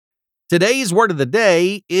Today's word of the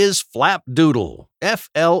day is flapdoodle.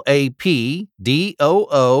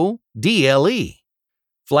 Flapdoodle.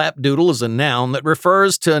 Flapdoodle is a noun that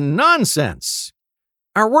refers to nonsense.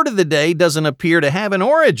 Our word of the day doesn't appear to have an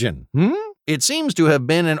origin. It seems to have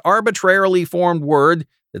been an arbitrarily formed word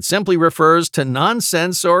that simply refers to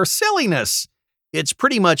nonsense or silliness. It's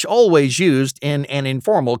pretty much always used in an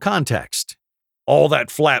informal context. All that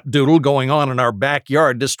flapdoodle going on in our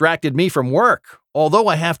backyard distracted me from work, although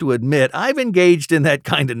I have to admit I've engaged in that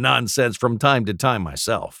kind of nonsense from time to time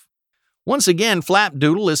myself. Once again,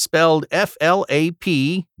 flapdoodle is spelled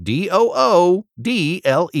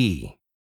Flapdoodle.